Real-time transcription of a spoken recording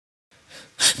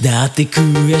だって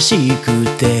悔しく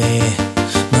て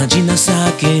マジ情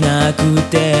けなく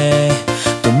て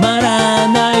止まら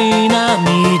ない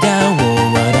涙を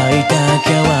笑いた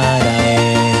きゃ笑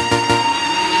え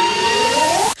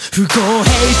不公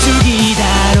平すぎだ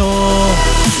ろう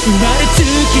生まれつ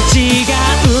き違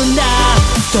うんだ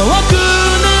遠く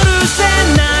なる背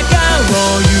中を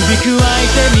指くわえ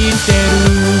て見て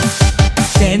る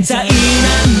天才なん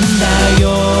だよ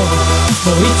追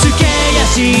いつけや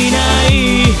しない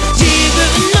自分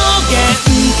の限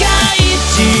界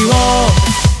値を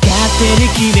勝手に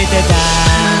決めてた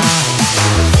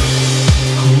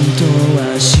本当は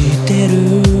知ってる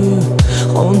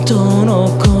本当の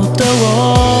こと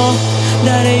を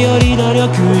誰より努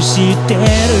力してる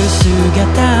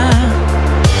姿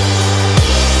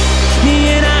見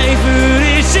えないふ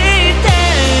りして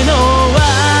のは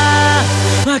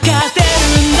分かってる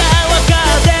んだ分か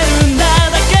ってるんだ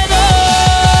だけど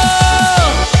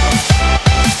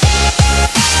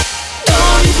ど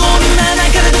うにもない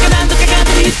からとかなんとか勝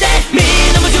手に言ってみ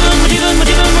んなも自分も自分も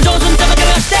自分も上手にたばか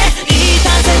らして言いた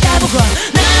せた僕は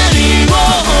何を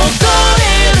誇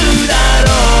れるだ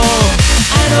ろう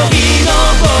あの日の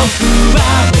僕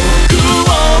は僕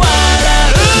を笑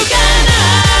うかな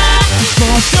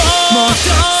もっともっ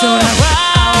と空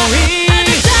は青い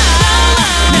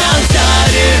Now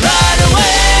started right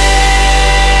away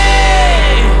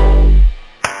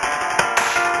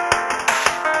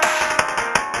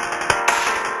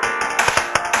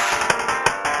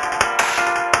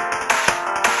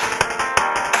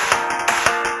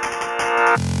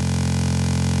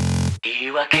言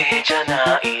い訳じゃ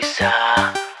ない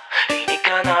さ理に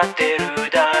かなってる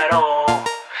だろう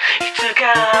いつ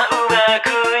かうまく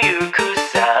ゆく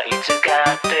さいつか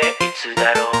っていつ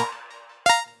だろ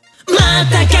うま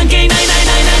た関係ない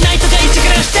とか言い違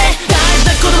らして大事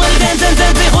なことまで全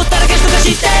然ほったらかしとか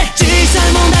して小さ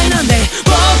い問題なんで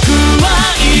僕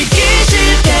は息し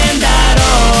てんだろ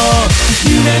う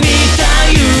夢見た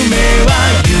夢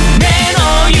は夢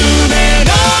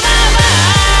のまま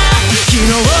昨日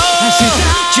明日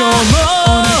今日も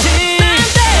同じなん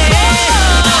て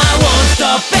I won't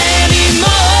stop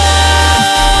anymore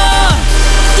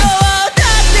どうだ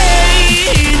ってい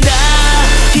いんだ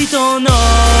人の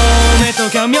目と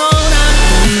か妙な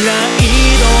プライ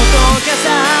ドとかさ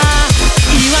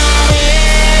言われ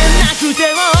なくて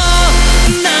も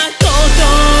なこと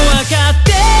わかっ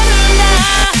てるんだ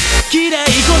嫌い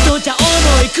ことじゃ重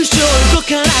い苦笑動か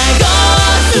ないど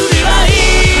うすればいい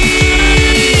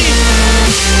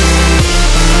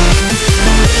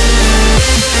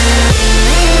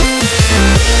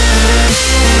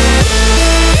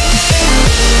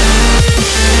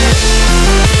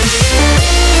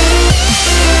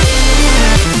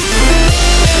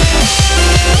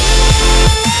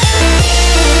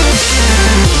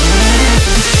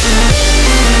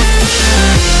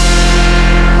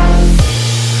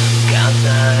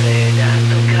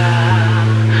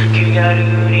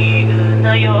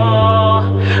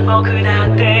僕だ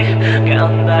って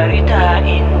頑張りた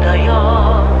いんだよ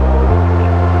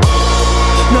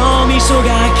脳みそが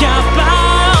キャパ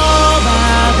オーバ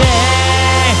ー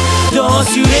でどう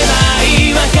すればい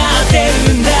いわ